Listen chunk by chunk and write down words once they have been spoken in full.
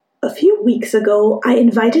A few weeks ago, I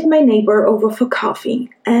invited my neighbor over for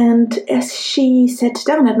coffee, and as she sat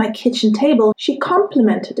down at my kitchen table, she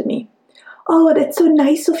complimented me. "Oh, that's so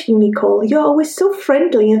nice of you, Nicole. You're always so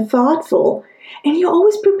friendly and thoughtful, and you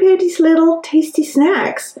always prepare these little tasty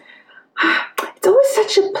snacks. It's always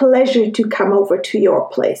such a pleasure to come over to your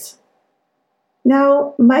place."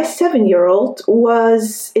 Now, my 7-year-old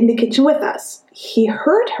was in the kitchen with us. He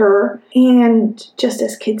heard her, and just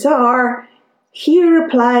as kids are, he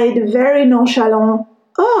replied very nonchalant,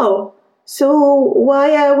 "Oh, so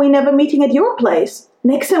why are we never meeting at your place?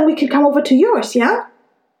 Next time we could come over to yours, yeah?"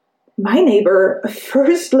 My neighbor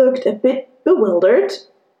first looked a bit bewildered.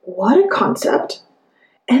 What a concept.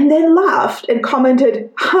 And then laughed and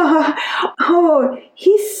commented, "Oh,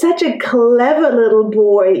 he's such a clever little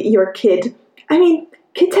boy, your kid. I mean,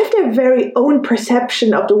 kids have their very own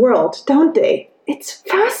perception of the world, don't they? It's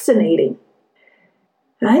fascinating."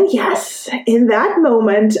 And yes, in that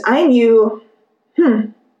moment, I knew,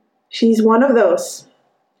 she's one of those.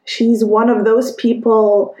 She's one of those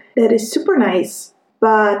people that is super nice,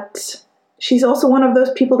 but she's also one of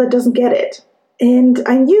those people that doesn't get it. And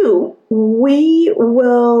I knew we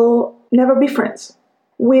will never be friends.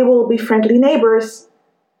 We will be friendly neighbors,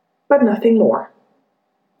 but nothing more.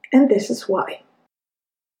 And this is why.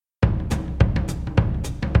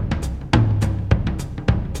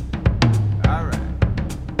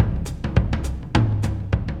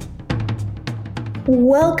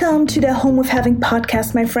 Welcome to the Home of Having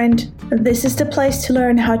podcast, my friend. This is the place to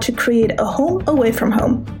learn how to create a home away from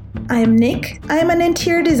home. I am Nick. I am an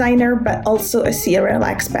interior designer, but also a serial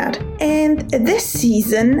expat. And this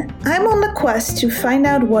season, I'm on the quest to find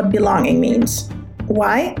out what belonging means.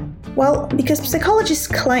 Why? Well, because psychologists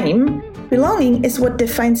claim belonging is what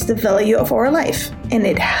defines the value of our life, and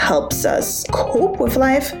it helps us cope with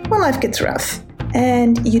life when life gets rough.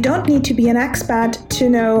 And you don't need to be an expat to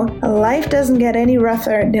know life doesn't get any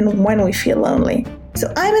rougher than when we feel lonely.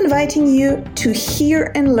 So I'm inviting you to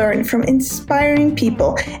hear and learn from inspiring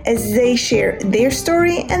people as they share their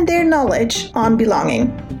story and their knowledge on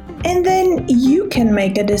belonging. And then you can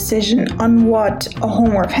make a decision on what a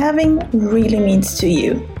home worth having really means to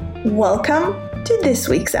you. Welcome to this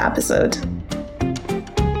week's episode.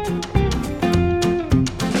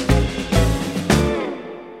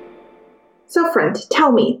 So friend,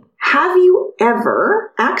 tell me, have you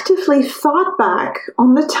ever actively thought back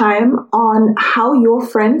on the time on how your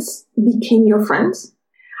friends became your friends?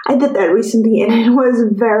 I did that recently and it was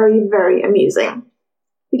very, very amusing.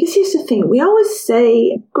 Because here's the thing, we always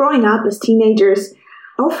say, growing up as teenagers,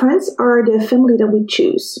 our friends are the family that we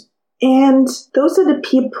choose. And those are the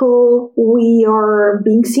people we are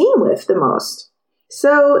being seen with the most.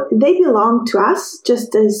 So they belong to us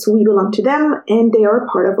just as we belong to them, and they are a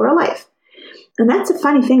part of our life. And that's a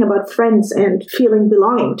funny thing about friends and feeling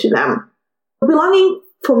belonging to them. Belonging,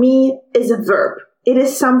 for me, is a verb. It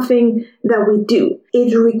is something that we do.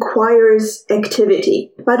 It requires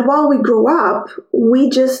activity. But while we grow up, we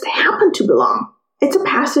just happen to belong. It's a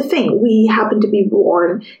passive thing. We happen to be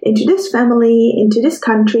born into this family, into this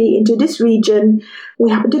country, into this region.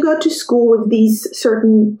 We happen to go to school with these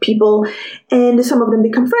certain people, and some of them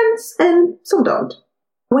become friends and some don't.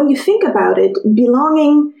 When you think about it,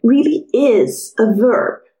 belonging really is a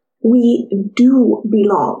verb. We do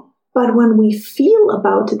belong. But when we feel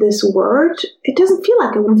about this word, it doesn't feel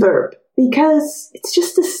like a verb because it's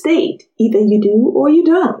just a state. Either you do or you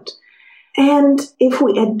don't. And if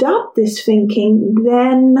we adopt this thinking,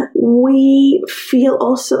 then we feel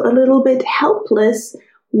also a little bit helpless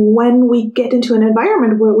when we get into an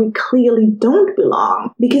environment where we clearly don't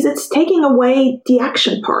belong because it's taking away the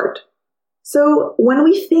action part. So when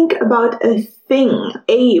we think about a thing,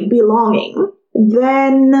 a belonging,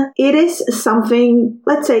 then it is something,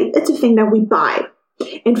 let's say it's a thing that we buy.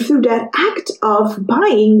 And through that act of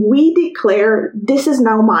buying, we declare, this is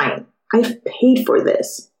now mine. I've paid for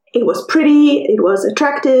this. It was pretty, it was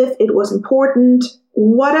attractive, it was important.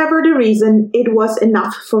 Whatever the reason, it was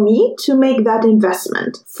enough for me to make that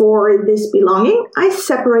investment. For this belonging, I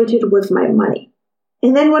separated with my money.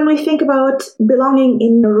 And then when we think about belonging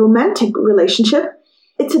in a romantic relationship,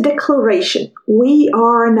 it's a declaration. We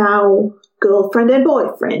are now girlfriend and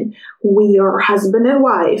boyfriend. We are husband and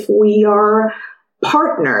wife. We are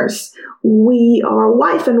partners. We are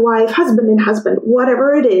wife and wife, husband and husband,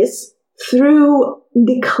 whatever it is. Through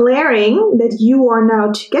declaring that you are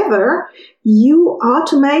now together, you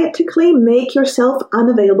automatically make yourself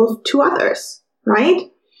unavailable to others,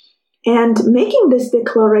 right? And making this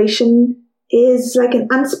declaration is like an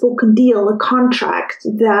unspoken deal, a contract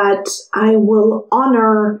that I will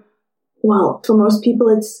honor. Well, for most people,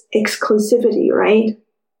 it's exclusivity, right?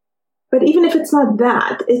 But even if it's not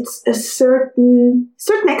that, it's a certain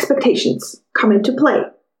expectations come into play.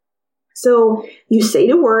 So you say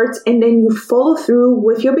the words and then you follow through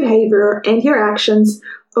with your behavior and your actions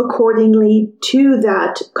accordingly to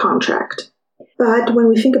that contract. But when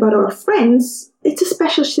we think about our friends, it's a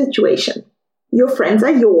special situation. Your friends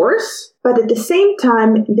are yours, but at the same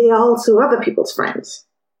time, they are also other people's friends.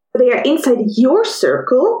 They are inside your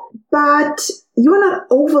circle, but you are not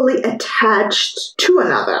overly attached to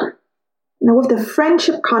another. Now, with the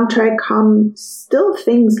friendship contract come still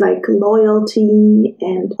things like loyalty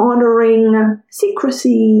and honoring,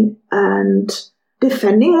 secrecy, and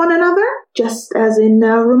defending one another, just as in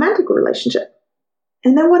a romantic relationship.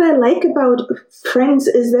 And then what I like about friends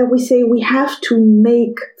is that we say we have to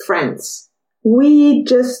make friends. We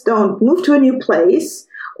just don't move to a new place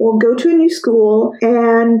or go to a new school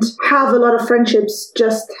and have a lot of friendships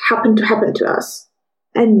just happen to us.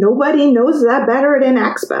 And nobody knows that better than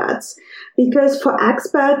expats. Because for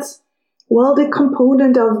expats, well, the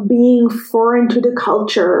component of being foreign to the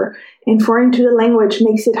culture and foreign to the language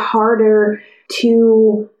makes it harder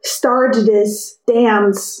to start this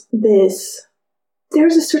dance, there's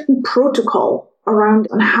a certain protocol around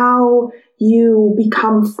on how you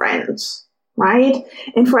become friends, right?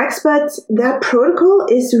 And for expats, that protocol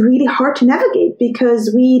is really hard to navigate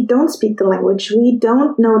because we don't speak the language. We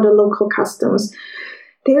don't know the local customs.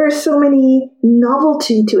 There is so many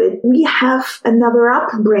novelty to it. We have another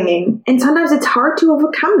upbringing. And sometimes it's hard to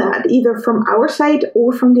overcome that, either from our side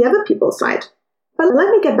or from the other people's side. But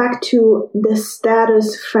let me get back to the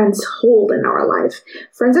status friends hold in our life.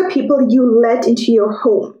 Friends are people you let into your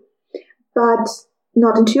home, but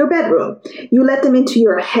not into your bedroom. You let them into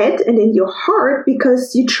your head and in your heart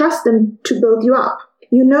because you trust them to build you up.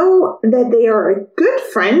 You know that they are a good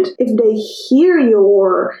friend if they hear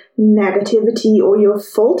your negativity or your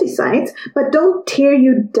faulty sides, but don't tear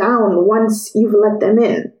you down once you've let them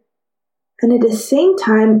in. And at the same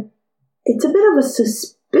time, it's a bit of a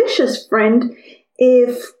suspicious friend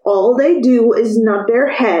if all they do is nod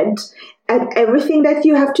their head at everything that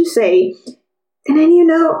you have to say. And then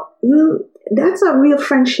that's not real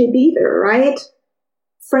friendship either, right?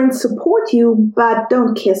 Friends support you, but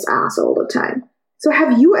don't kiss ass all the time. So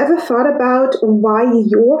have you ever thought about why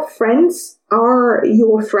your friends are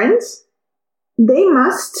your friends? They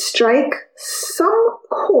must strike some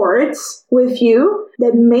chords with you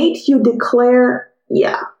that made you declare,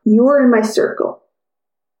 yeah, you are in my circle.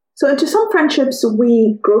 So into some friendships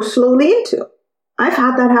we grow slowly into. I've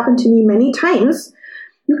had that happen to me many times.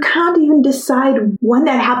 You can't even decide when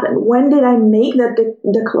that happened. When did I make that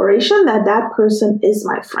declaration that that person is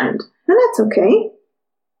my friend? And that's okay.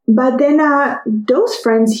 But then those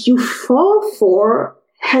friends you fall for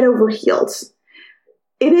head over heels.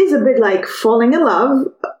 It is a bit like falling in love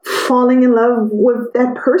with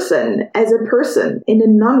that person as a person in a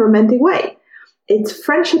non-romantic way. It's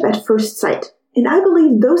friendship at first sight. And I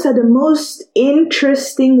believe those are the most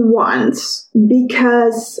interesting ones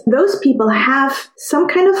because those people have some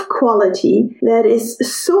kind of quality that is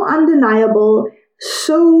so undeniable,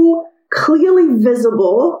 so clearly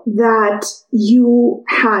visible that you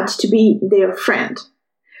had to be their friend.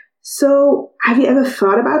 So have you ever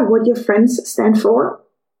thought about what your friends stand for?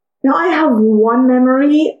 Now I have one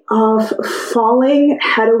memory of falling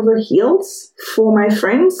head over heels for my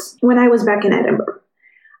friends when I was back in Edinburgh.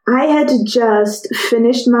 I had just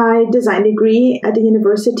finished my design degree at the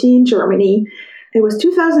university in Germany. It was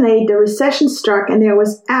 2008, the recession struck, and there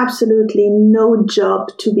was absolutely no job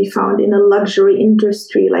to be found in a luxury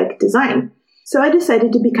industry like design. So I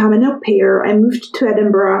decided to become an au pair. I moved to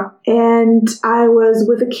Edinburgh, and I was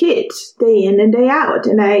with a kid day in and day out.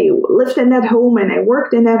 And I lived in that home, and I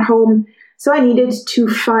worked in that home. So I needed to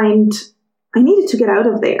get out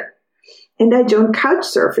of there. And I joined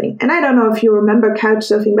Couchsurfing. And I don't know if you remember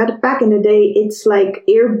Couchsurfing, but back in the day, it's like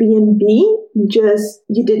Airbnb, just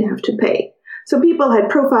you didn't have to pay. So people had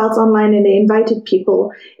profiles online and they invited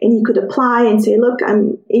people and you could apply and say, look,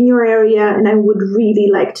 I'm in your area and I would really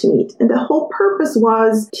like to meet. And the whole purpose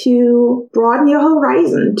was to broaden your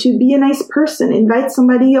horizon, to be a nice person, invite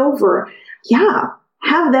somebody over. Yeah,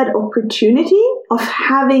 have that opportunity of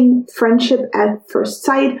having friendship at first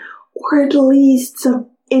sight or at least some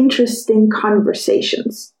interesting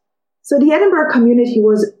conversations. So the Edinburgh community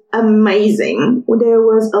was amazing. There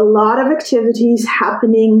was a lot of activities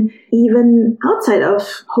happening even outside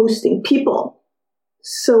of hosting people.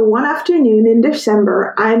 So one afternoon in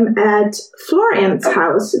December, I'm at Florian's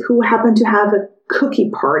house, who happened to have a cookie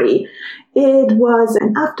party. It was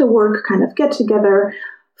an after-work kind of get-together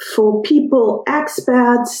for people,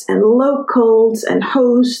 expats and locals and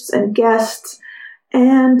hosts and guests.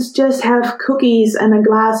 and just have cookies and a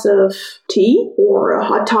glass of tea or a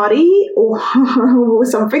hot toddy or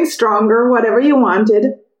something stronger, whatever you wanted,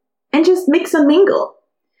 and just mix and mingle.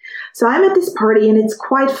 So I'm at this party and it's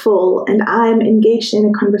quite full and I'm engaged in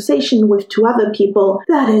a conversation with two other people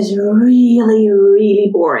that is really, really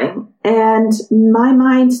boring. And my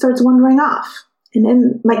mind starts wandering off. And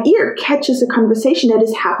then my ear catches a conversation that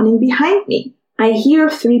is happening behind me. I hear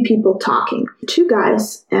three people talking, two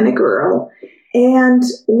guys and a girl. And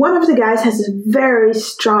one of the guys has a very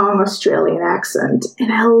strong Australian accent.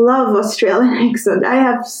 And I love Australian accent. I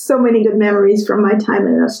have so many good memories from my time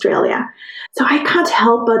in Australia. So I can't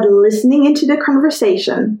help but listening into the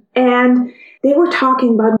conversation. And they were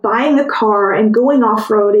talking about buying a car and going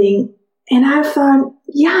off-roading. And I thought,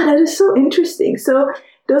 yeah, that is so interesting. So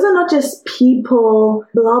those are not just people,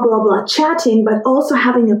 blah, blah, blah, chatting, but also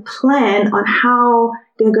having a plan on how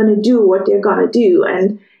they're going to do what they're going to do.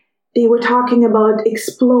 And they were talking about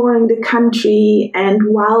exploring the country, and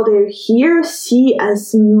while they're here, see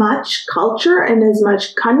as much culture and as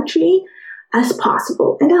much country as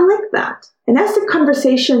possible. And I like that. And as the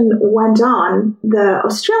conversation went on, the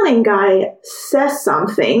Australian guy says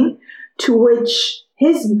something to which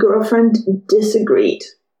his girlfriend disagreed.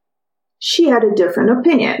 She had a different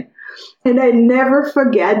opinion. And I never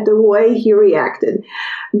forget the way he reacted,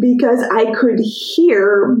 because I could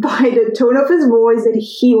hear by the tone of his voice that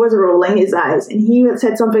he was rolling his eyes. And he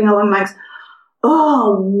said something along the lines,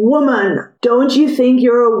 "Oh, woman, don't you think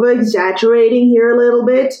you're over-exaggerating here a little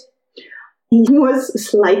bit?" He was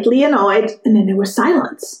slightly annoyed, and then there was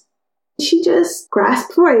silence. She just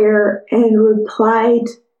grasped for air and replied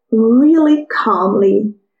really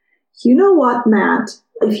calmly, "You know what, Matt?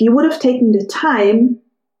 If you would have taken the time,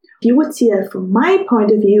 you would see that from my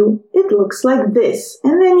point of view, it looks like this,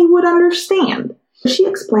 and then you would understand." She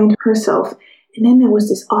explained herself, and then there was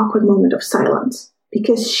this awkward moment of silence,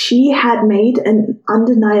 because she had made an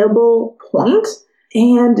undeniable point,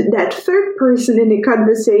 and that third person in the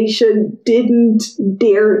conversation didn't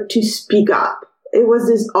dare to speak up. It was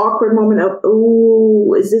this awkward moment of,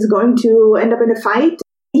 oh, is this going to end up in a fight?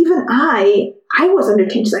 Even I was under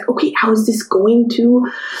tension, like, okay, how is this going to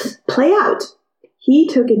play out? He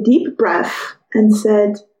took a deep breath and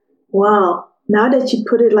said, "Wow, now that you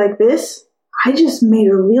put it like this, I just made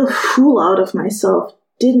a real fool out of myself,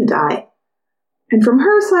 didn't I?" And from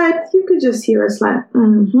her side, you could just hear us like,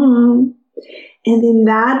 mm-hmm. And in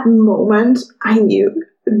that moment, I knew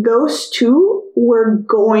those two were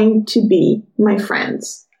going to be my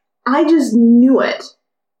friends. I just knew it.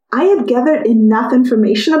 I had gathered enough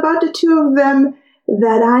information about the two of them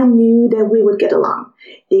that I knew that we would get along.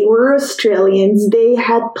 They were Australians. They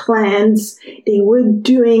had plans. They were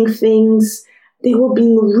doing things. They were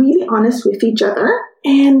being really honest with each other.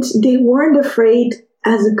 And they weren't afraid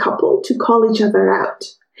as a couple to call each other out.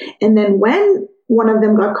 And then when one of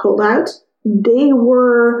them got called out, they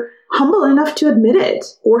were humble enough to admit it.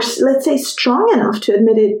 Or let's say strong enough to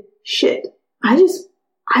admit it. Shit, I've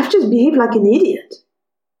just behaved like an idiot.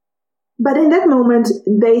 But in that moment,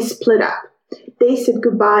 they split up. They said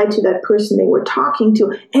goodbye to that person they were talking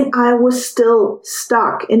to, and I was still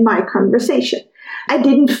stuck in my conversation. I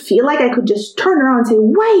didn't feel like I could just turn around and say,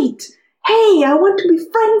 "Wait, hey, I want to be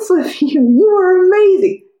friends with you. You are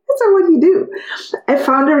amazing." That's not what you do. I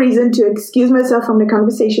found a reason to excuse myself from the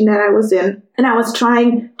conversation that I was in, and I was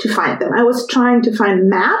trying to find them. I was trying to find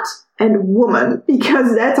Matt and woman,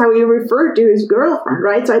 because that's how he referred to his girlfriend,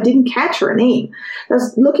 right? So I didn't catch her name. I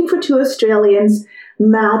was looking for two Australians,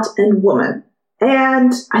 Matt and woman.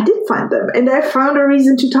 And I did find them, and I found a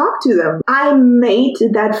reason to talk to them. I made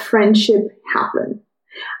that friendship happen.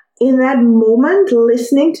 In that moment,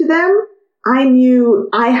 listening to them, I knew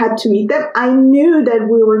I had to meet them. I knew that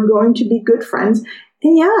we were going to be good friends.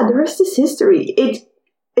 And yeah, the rest is history.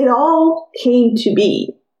 It all came to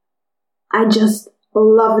be. I just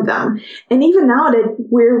love them. And even now that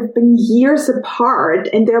we've been years apart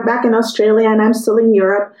and they're back in Australia and I'm still in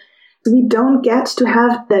Europe, we don't get to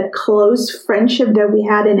have that close friendship that we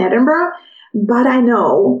had in Edinburgh. But I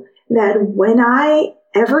know that when I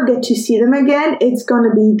ever get to see them again, it's going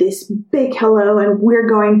to be this big hello and we're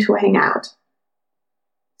going to hang out.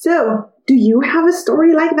 So, do you have a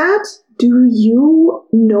story like that? Do you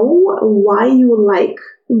know why you like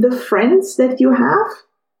the friends that you have?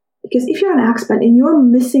 Because if you're an expat and you're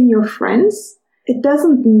missing your friends, it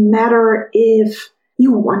doesn't matter if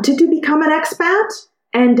you wanted to become an expat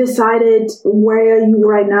and decided where you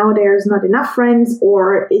right now there's not enough friends,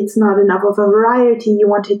 or it's not enough of a variety, you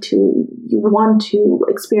want to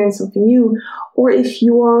experience something new, or if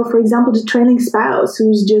you're, for example, the trailing spouse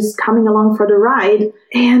who's just coming along for the ride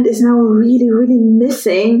and is now really, really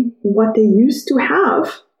missing what they used to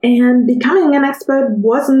have, and becoming an expert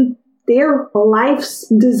wasn't their life's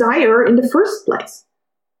desire in the first place.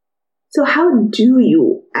 So how do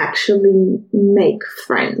you actually make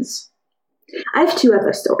friends? I have two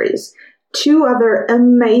other stories. Two other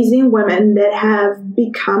amazing women that have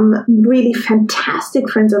become really fantastic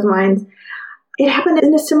friends of mine. It happened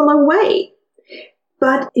in a similar way,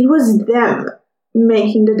 but it was them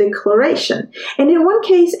making the declaration. And in one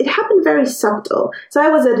case, it happened very subtle. So I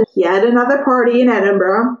was at yet another party in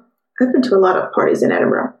Edinburgh. I've been to a lot of parties in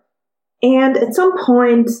Edinburgh. And at some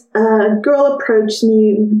point, a girl approached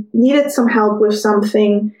me, needed some help with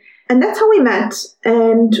something. And that's how we met.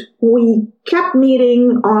 And we kept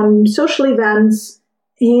meeting on social events.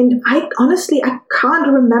 And I can't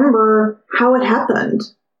remember how it happened.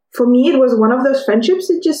 For me, it was one of those friendships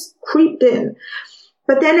that just creeped in.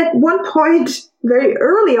 But then at one point, very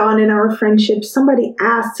early on in our friendship, somebody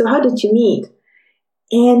asked, so how did you meet?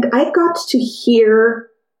 And I got to hear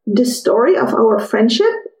the story of our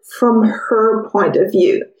friendship from her point of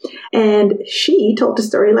view. And she told the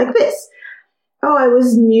story like this. Oh, I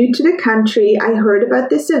was new to the country. I heard about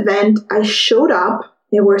this event. I showed up.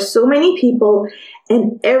 There were so many people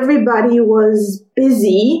and everybody was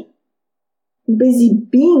busy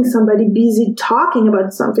being somebody, busy talking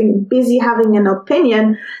about something, busy having an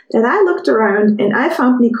opinion. And I looked around and I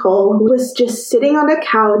found Nicole, who was just sitting on the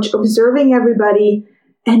couch, observing everybody.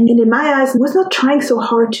 And in my eyes, was not trying so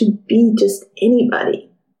hard to be just anybody.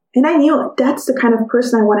 And I knew that's the kind of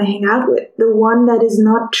person I want to hang out with, the one that is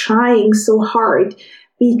not trying so hard,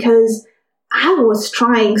 because I was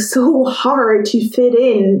trying so hard to fit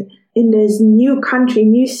in this new country,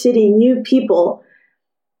 new city, new people.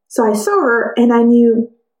 So I saw her and I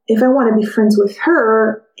knew if I want to be friends with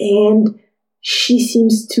her, and she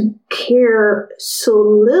seems to care so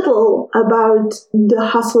little about the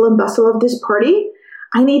hustle and bustle of this party,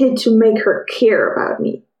 I needed to make her care about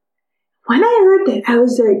me. When I heard that, I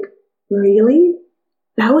was like, really?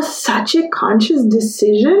 That was such a conscious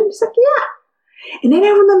decision? She's like, yeah. And then I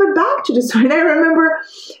remembered back to the story, and I remember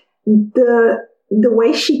the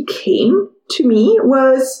way she came to me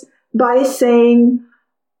was by saying,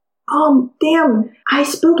 damn, I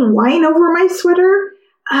spilled wine over my sweater.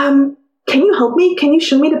 Can you help me? Can you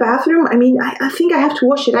show me the bathroom? I mean, I think I have to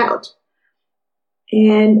wash it out.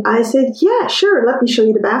 And I said, yeah, sure. Let me show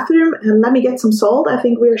you the bathroom and let me get some salt. I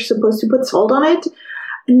think we're supposed to put salt on it.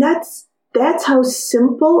 And that's how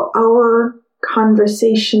simple our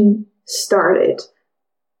conversation started.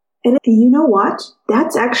 And you know what?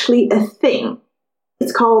 That's actually a thing.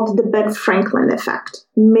 It's called the Ben Franklin effect.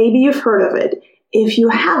 Maybe you've heard of it. If you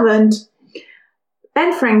haven't,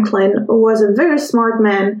 Ben Franklin was a very smart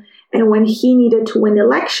man. And when he needed to win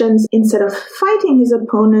elections, instead of fighting his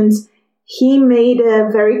opponents, he made a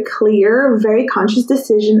very clear, very conscious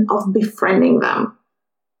decision of befriending them.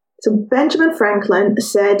 So Benjamin Franklin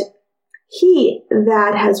said, he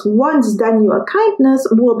that has once done you a kindness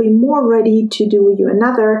will be more ready to do you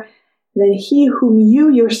another than he whom you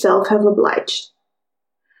yourself have obliged.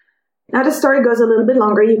 Now the story goes a little bit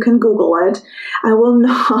longer. You can Google it. I will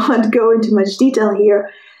not go into much detail here,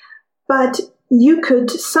 but you could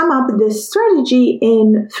sum up this strategy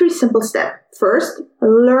in 3 simple steps. First,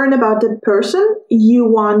 learn about the person you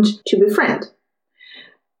want to befriend.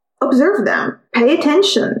 Observe them. Pay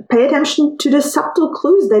attention. Pay attention to the subtle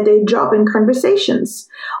clues that they drop in conversations,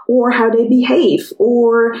 or how they behave,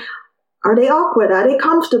 or are they awkward? Are they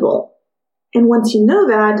comfortable? And once you know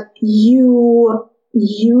that, you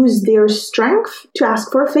use their strength to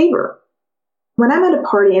ask for a favor. When I'm at a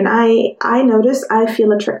party and I notice I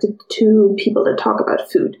feel attracted to people that talk about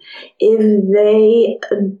food. If they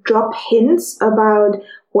drop hints about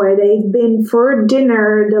where they've been for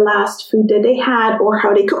dinner, the last food that they had, or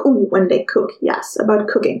how they cook. Ooh, when they cook, yes, about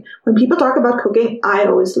cooking. When people talk about cooking, I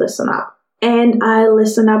always listen up. And I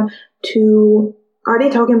listen up to, are they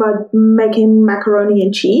talking about making macaroni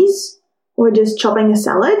and cheese? Or just chopping a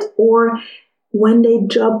salad? Or when they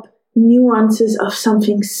drop nuances of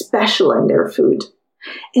something special in their food.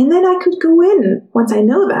 And then I could go in once I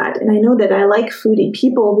know that. And I know that I like foodie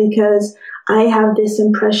people because I have this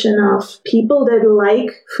impression of people that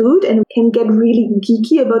like food and can get really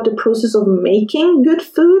geeky about the process of making good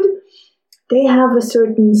food. They have a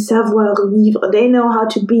certain savoir vivre. They know how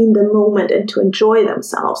to be in the moment and to enjoy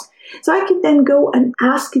themselves. So I could then go and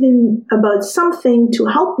ask them about something to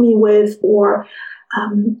help me with, or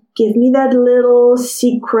give me that little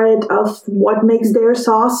secret of what makes their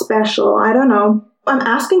sauce special. I don't know. I'm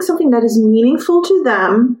asking something that is meaningful to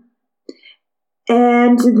them,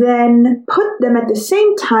 and then put them at the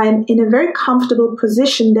same time in a very comfortable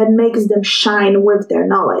position that makes them shine with their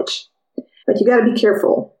knowledge. But you got to be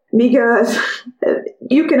careful, because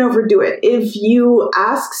you can overdo it. If you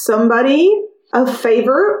ask somebody a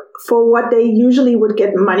favor for what they usually would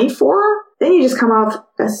get money for, then you just come off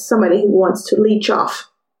as somebody who wants to leech off.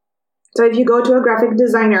 So if you go to a graphic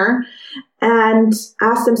designer and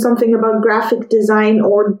ask them something about graphic design,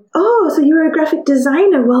 or, oh, so you're a graphic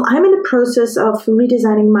designer. Well, I'm in the process of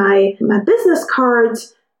redesigning my business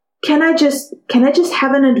cards. Can I just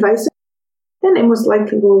have an advice? Then they most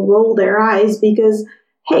likely will roll their eyes, because,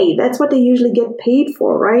 hey, that's what they usually get paid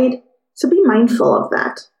for, right? So be mindful of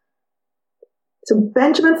that. So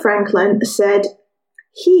Benjamin Franklin said,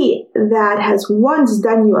 "He that has once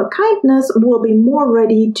done you a kindness will be more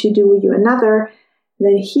ready to do you another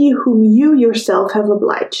than he whom you yourself have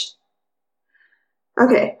obliged."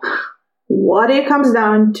 Okay, what it comes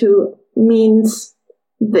down to means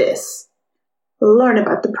this. Learn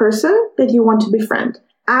about the person that you want to befriend.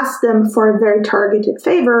 Ask them for a very targeted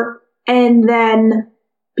favor, and then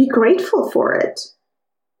be grateful for it.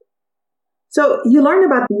 So you learn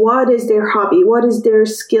about what is their hobby, what is their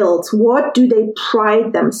skills, what do they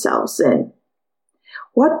pride themselves in,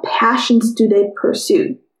 what passions do they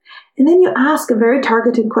pursue. And then you ask a very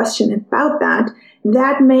targeted question about that.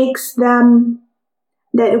 That makes them,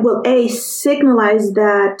 that it will signalize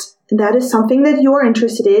that that is something that you're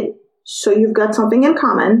interested in, so you've got something in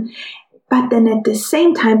common, but then at the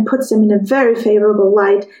same time puts them in a very favorable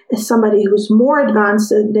light as somebody who's more advanced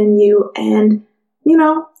than you, and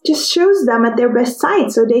just shows them at their best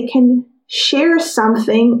side so they can share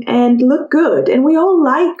something and look good. And we all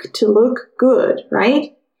like to look good,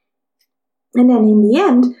 right? And then in the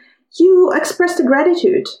end, you express the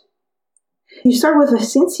gratitude. You start with a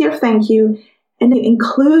sincere thank you, and you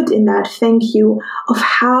include in that thank you of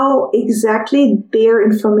how exactly their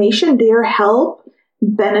information, their help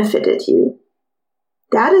benefited you.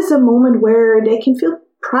 That is a moment where they can feel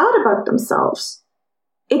proud about themselves.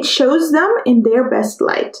 It shows them in their best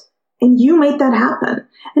light. And you made that happen.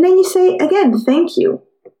 And then you say, again, thank you.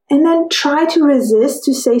 And then try to resist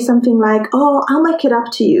to say something like, oh, I'll make it up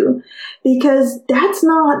to you. Because that's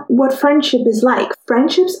not what friendship is like.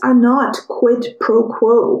 Friendships are not quid pro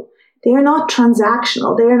quo. They are not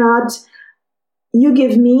transactional. They are not, you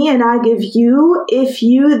give me and I give you. If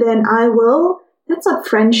you, then I will. That's not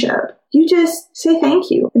friendship. You just say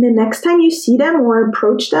thank you. And the next time you see them or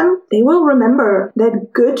approach them, they will remember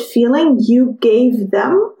that good feeling you gave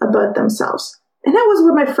them about themselves. And that was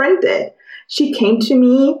what my friend did. She came to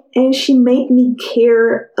me and she made me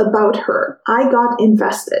care about her. I got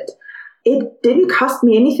invested. It didn't cost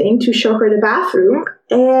me anything to show her the bathroom,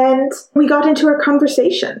 and we got into a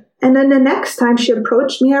conversation. And then the next time she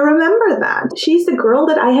approached me, I remember that. She's the girl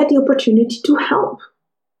that I had the opportunity to help.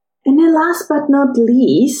 And then last but not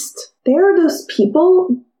least, there are those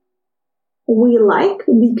people we like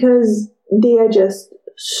because they are just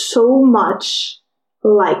so much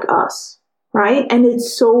like us, right? And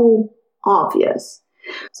it's so obvious.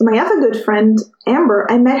 So my other good friend, Amber,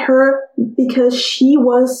 I met her because she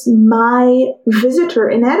was my visitor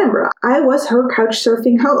in Edinburgh. I was her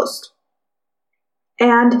couchsurfing host.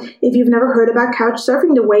 And if you've never heard about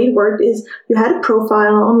couchsurfing, the way it worked is you had a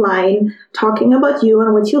profile online talking about you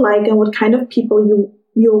and what you like and what kind of people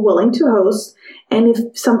you're willing to host. And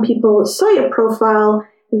if some people saw your profile,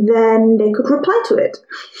 then they could reply to it.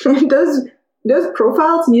 Those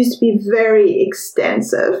profiles used to be very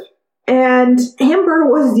extensive. And Amber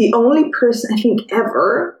was the only person, I think,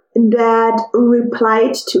 ever that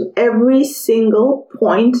replied to every single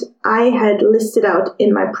point I had listed out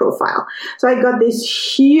in my profile. So I got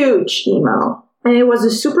this huge email. And it was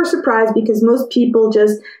a super surprise because most people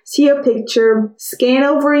just see a picture, scan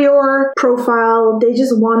over your profile. They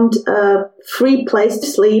just want a free place to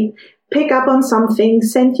sleep, pick up on something,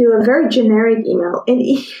 send you a very generic email. And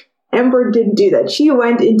Amber didn't do that. She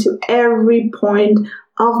went into every point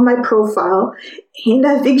of my profile. And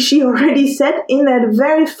I think she already said in that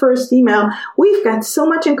very first email, we've got so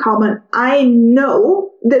much in common. I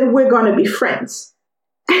know that we're going to be friends.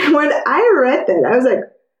 And when I read that, I was like,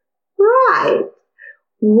 right,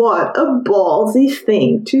 what a ballsy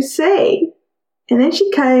thing to say. And then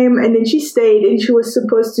she came and then she stayed, and she was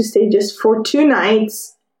supposed to stay just for 2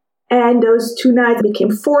 nights. And those 2 nights became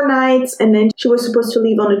 4 nights. And then she was supposed to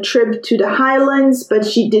leave on a trip to the Highlands, but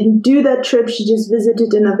she didn't do that trip. She just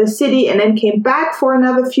visited another city and then came back for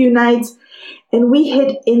another few nights. and we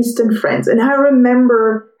hit instant friends. And I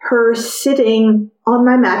remember her sitting on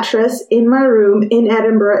my mattress in my room in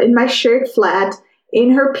Edinburgh in my shared flat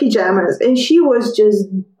in her pajamas, and she was just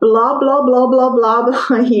blah, blah, blah, blah, blah,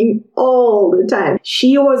 blahing all the time.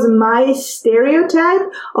 She was my stereotype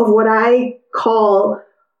of what I call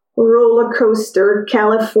roller coaster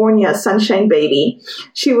California sunshine baby.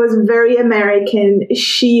 She was very American.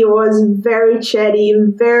 She was very chatty,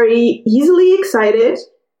 very easily excited,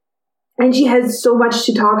 and she had so much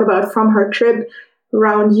to talk about from her trip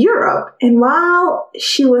around Europe. And while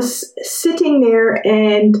she was sitting there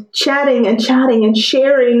and chatting and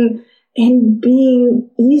sharing and being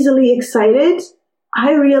easily excited,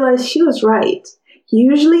 I realized she was right.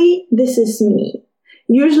 Usually this is me.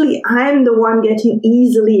 Usually I'm the one getting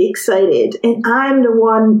easily excited and I'm the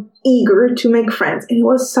one eager to make friends. And it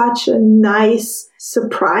was such a nice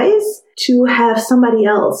surprise to have somebody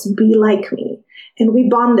else be like me. And we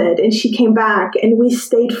bonded, and she came back, and we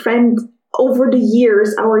stayed friends over the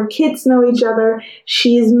years. Our kids know each other.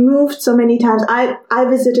 She's moved so many times. I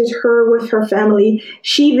visited her with her family.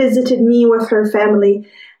 She visited me with her family.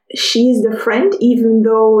 She's the friend, even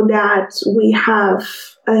though that we have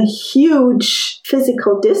a huge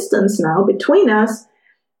physical distance now between us.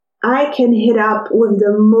 I can hit up with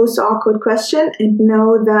the most awkward question and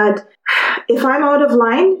know that if I'm out of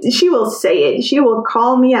line, she will say it. She will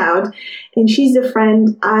call me out. And she's the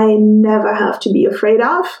friend I never have to be afraid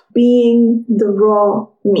of, being the raw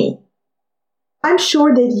me. I'm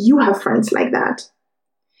sure that you have friends like that.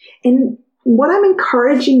 And what I'm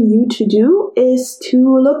encouraging you to do is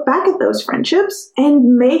to look back at those friendships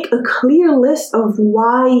and make a clear list of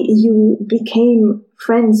why you became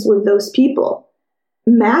friends with those people.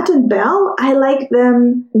 Matt and Belle, I like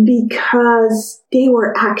them because they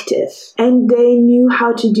were active and they knew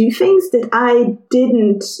how to do things that I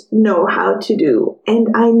didn't know how to do. And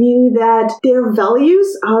I knew that their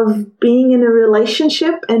values of being in a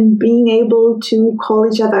relationship and being able to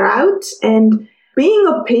call each other out and being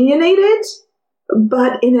opinionated,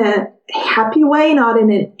 but in a happy way, not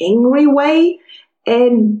in an angry way,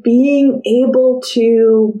 and being able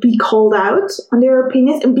to be called out on their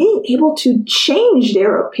opinions and being able to change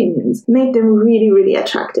their opinions made them really, really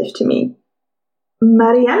attractive to me.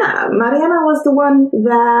 Mariana was the one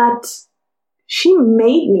that she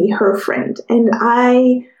made me her friend, and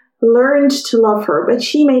I learned to love her, but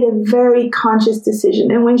she made a very conscious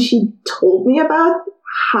decision. And when she told me about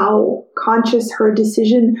how conscious her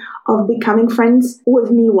decision of becoming friends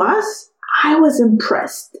with me was, I was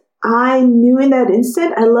impressed. I knew in that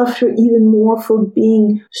instant I loved her even more for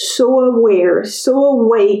being so aware, so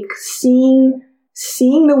awake, seeing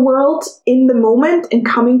the world in the moment and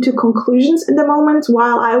coming to conclusions in the moment,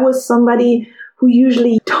 while I was somebody who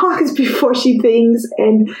usually talks before she thinks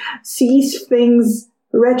and sees things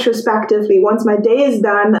retrospectively. Once my day is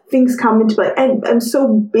done, things come into play. And I'm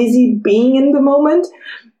so busy being in the moment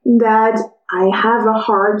that I have a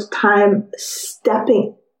hard time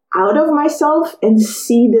stepping out of myself and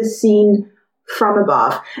see the scene from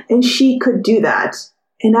above. And she could do that.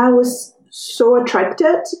 And I was so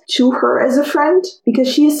attracted to her as a friend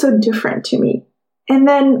because she is so different to me. And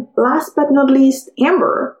then last but not least,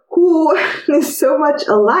 Amber, who is so much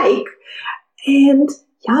alike. And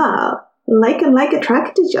yeah, like and like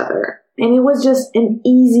attract each other. And it was just an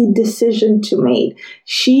easy decision to make.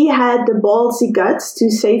 She had the ballsy guts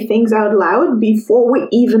to say things out loud before we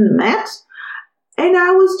even met. And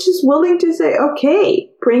I was just willing to say,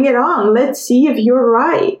 okay, bring it on. Let's see if you're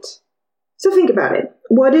right. So think about it.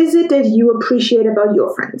 What is it that you appreciate about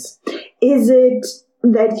your friends? Is it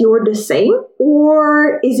that you're the same,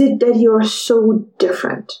 or is it that you're so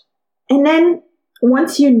different? And then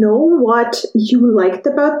once you know what you liked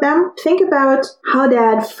about them, think about how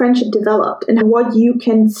that friendship developed and what you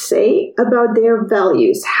can say about their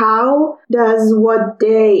values. How does what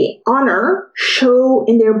they honor show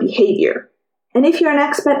in their behavior? And if you're an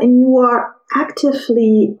expat and you are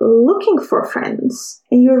actively looking for friends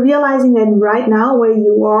and you're realizing that right now where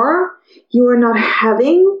you are not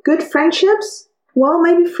having good friendships, well,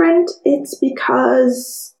 maybe friend, it's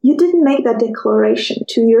because you didn't make that declaration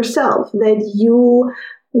to yourself that you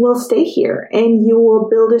will stay here and you will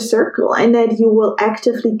build a circle and that you will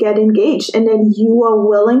actively get engaged and that you are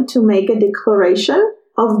willing to make a declaration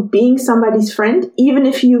of being somebody's friend, even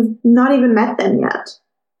if you've not even met them yet.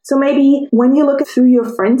 So maybe when you look through your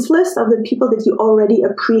friends list of the people that you already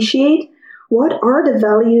appreciate, what are the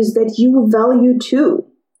values that you value too?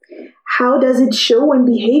 How does it show in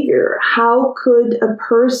behavior? How could a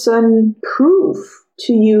person prove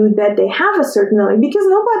to you that they have a certain value? Because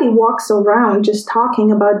nobody walks around just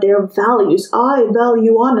talking about their values. I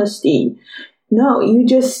value honesty. No, you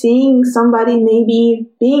just seeing somebody maybe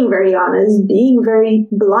being very honest, being very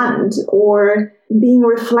blunt, or being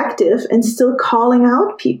reflective and still calling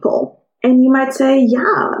out people. And you might say,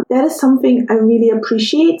 yeah, that is something I really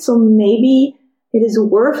appreciate. So maybe it is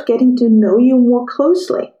worth getting to know you more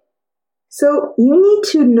closely. So you need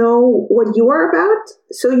to know what you are about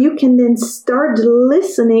so you can then start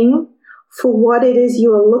listening for what it is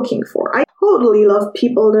you are looking for. I totally love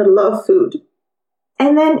people that love food.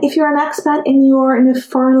 And then if you're an expat and you're in a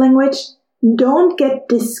foreign language, don't get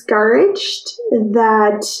discouraged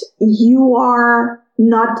that you are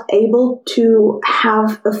not able to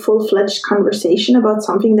have a full-fledged conversation about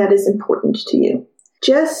something that is important to you.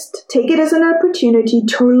 Just take it as an opportunity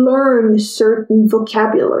to learn certain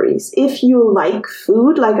vocabularies. If you like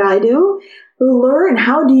food like I do, learn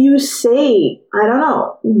how do you say, I don't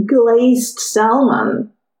know, glazed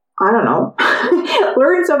salmon. I don't know.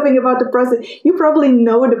 Learn something about the process. You probably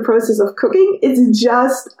know the process of cooking. It's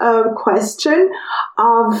just a question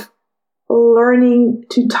of learning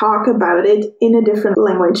to talk about it in a different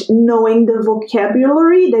language, knowing the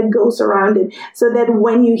vocabulary that goes around it, so that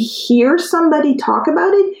when you hear somebody talk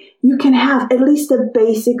about it, you can have at least a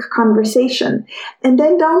basic conversation. And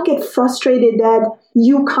then don't get frustrated that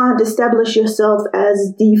you can't establish yourself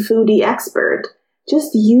as the foodie expert.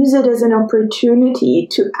 Just use it as an opportunity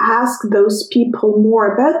to ask those people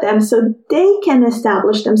more about them so they can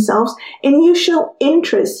establish themselves and you show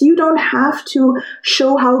interest. You don't have to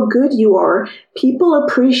show how good you are. People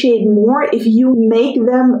appreciate more if you make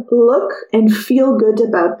them look and feel good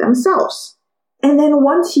about themselves. And then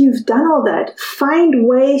once you've done all that, find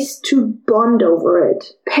ways to bond over it.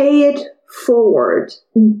 Pay it forward.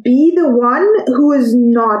 Be the one who is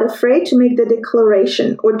not afraid to make the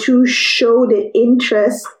declaration or to show the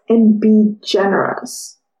interest and be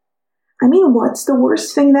generous. I mean, what's the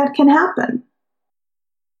worst thing that can happen?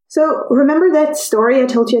 So remember that story I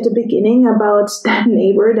told you at the beginning about that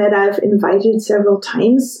neighbor that I've invited several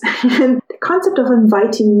times? And the concept of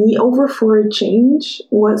inviting me over for a change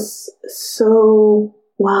was so,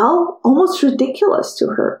 well, almost ridiculous to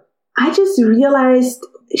her. I just realized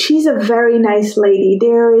she's a very nice lady.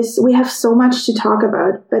 We have so much to talk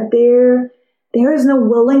about, but there is no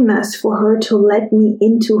willingness for her to let me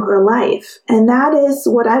into her life. And that is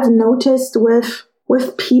what I've noticed with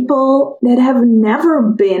people that have never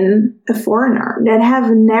been a foreigner, that have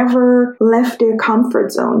never left their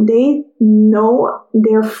comfort zone. They know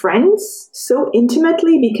their friends so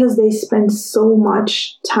intimately because they spend so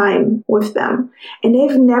much time with them. And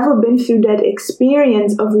they've never been through that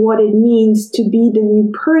experience of what it means to be the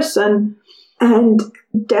new person and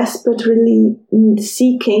desperately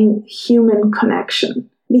seeking human connection.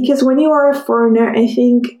 Because when you are a foreigner, I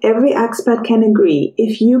think every expat can agree,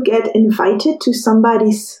 if you get invited to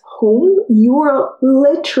somebody's home, you are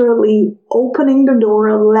literally opening the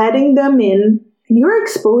door, letting them in, and you're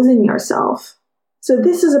exposing yourself. So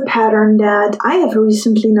this is a pattern that I have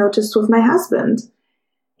recently noticed with my husband.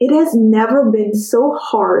 It has never been so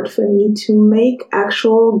hard for me to make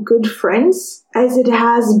actual good friends as it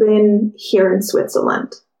has been here in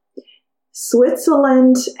Switzerland.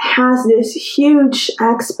 Switzerland has this huge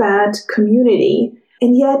expat community,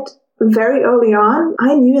 and yet very early on,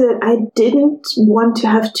 I knew that I didn't want to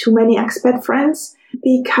have too many expat friends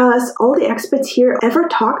because all the expats here ever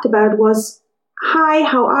talked about was, hi,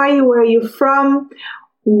 how are you? Where are you from?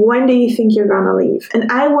 When do you think you're gonna leave?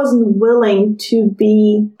 And I wasn't willing to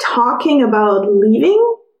be talking about leaving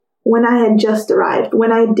when I had just arrived,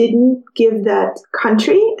 when I didn't give that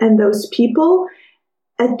country and those people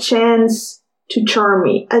a chance to charm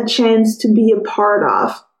me, a chance to be a part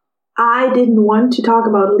of. I didn't want to talk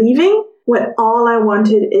about leaving when all I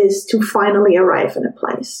wanted is to finally arrive in a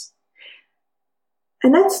place.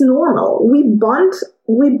 And that's normal. We bond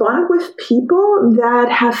with people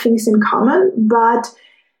that have things in common, but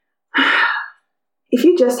if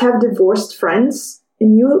you just have divorced friends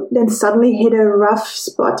and you then suddenly hit a rough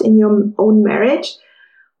spot in your own marriage,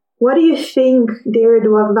 what do you think their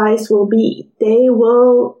advice will be? They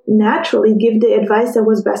will naturally give the advice that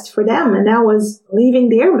was best for them, and that was leaving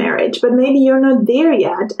their marriage. But maybe you're not there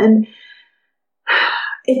yet, and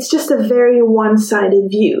it's just a very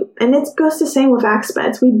one-sided view. And it goes the same with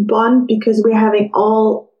expats. We bond because we're having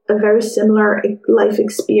all a very similar life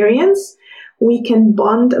experience. We can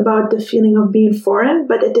bond about the feeling of being foreign,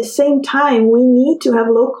 but at the same time, we need to have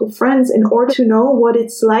local friends in order to know what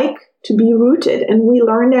it's like to be rooted. And we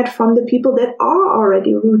learn that from the people that are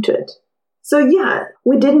already rooted. So yeah,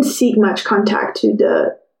 we didn't seek much contact to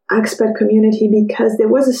the expat community because there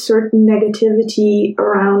was a certain negativity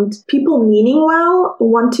around people meaning well,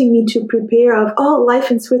 wanting me to prepare of, oh,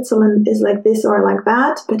 life in Switzerland is like this or like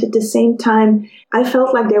that. But at the same time, I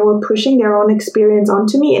felt like they were pushing their own experience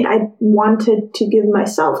onto me, and I wanted to give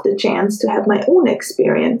myself the chance to have my own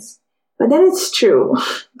experience. But then it's true.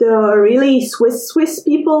 The really Swiss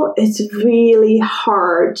people, it's really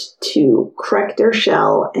hard to crack their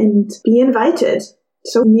shell and be invited.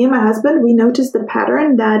 So me and my husband, we noticed the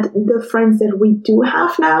pattern that the friends that we do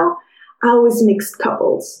have now are always mixed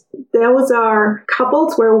couples. Those are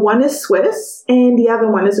couples where one is Swiss and the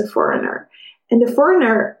other one is a foreigner. And the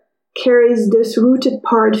foreigner carries this rooted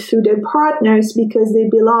part through their partners because they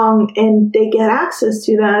belong and they get access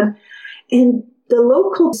to that. And the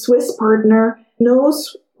local Swiss partner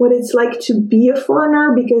knows what it's like to be a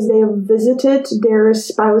foreigner because they have visited their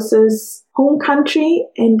spouse's home country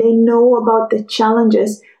and they know about the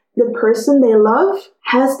challenges. The person they love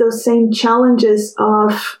has those same challenges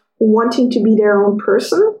of wanting to be their own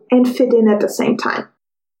person and fit in at the same time.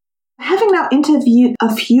 Having now interviewed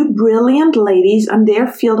a few brilliant ladies on their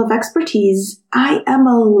field of expertise, I am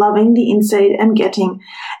loving the insight I'm getting,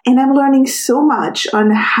 and I'm learning so much on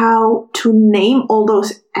how to name all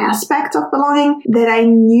those aspects of belonging that I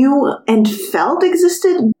knew and felt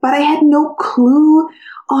existed, but I had no clue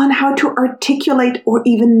on how to articulate or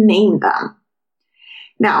even name them.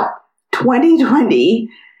 Now, 2020,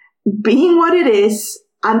 being what it is,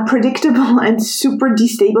 unpredictable and super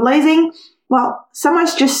destabilizing, well,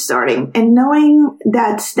 summer's just starting, and knowing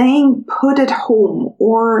that staying put at home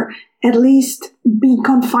or at least being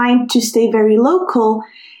confined to stay very local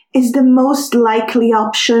is the most likely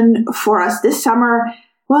option for us this summer,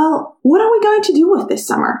 well, what are we going to do with this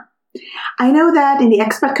summer? I know that in the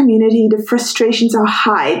expat community, the frustrations are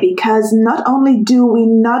high because not only do we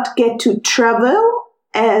not get to travel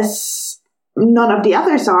as none of the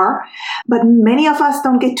others are, but many of us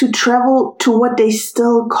don't get to travel to what they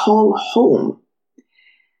still call home.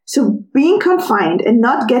 So being confined and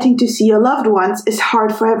not getting to see your loved ones is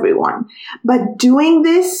hard for everyone. But doing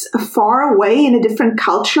this far away in a different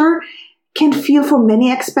culture can feel for many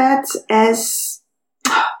expats as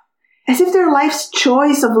if their life's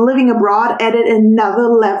choice of living abroad added another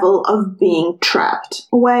level of being trapped,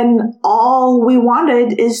 when all we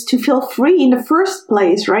wanted is to feel free in the first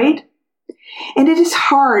place, right? And it is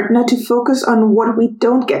hard not to focus on what we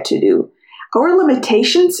don't get to do. Our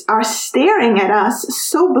limitations are staring at us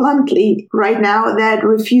so bluntly right now that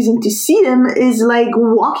refusing to see them is like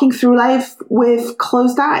walking through life with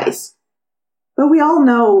closed eyes. But we all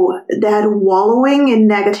know that wallowing in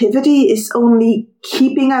negativity is only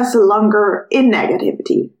keeping us longer in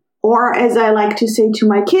negativity. Or as I like to say to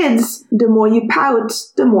my kids, the more you pout,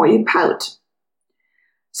 the more you pout.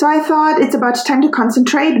 So I thought it's about time to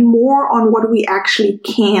concentrate more on what we actually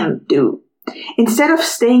can do. Instead of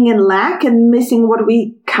staying in lack and missing what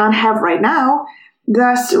we can't have right now,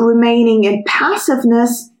 thus remaining in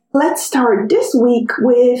passiveness, let's start this week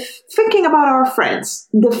with thinking about our friends,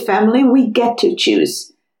 the family we get to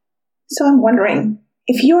choose. So I'm wondering,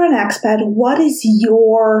 if you're an expat, what is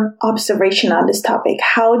your observation on this topic?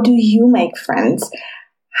 How do you make friends?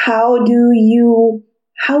 How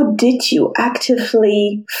did you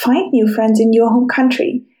actively find new friends in your home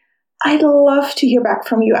country? I'd love to hear back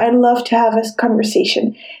from you. I'd love to have a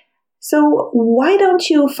conversation. So why don't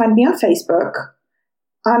you find me on Facebook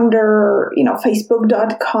under,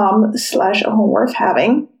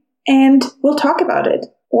 facebook.com/ahomeworthhaving, and we'll talk about it.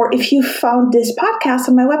 Or if you found this podcast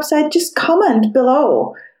on my website, just comment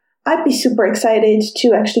below. I'd be super excited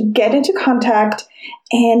to actually get into contact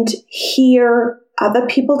and hear other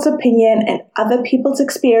people's opinion and other people's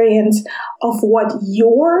experience of what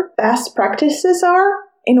your best practices are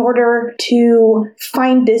in order to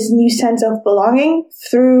find this new sense of belonging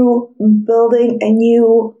through building a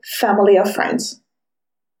new family of friends.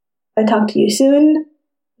 I'll talk to you soon,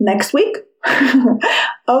 next week.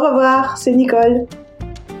 Au revoir, c'est Nicole.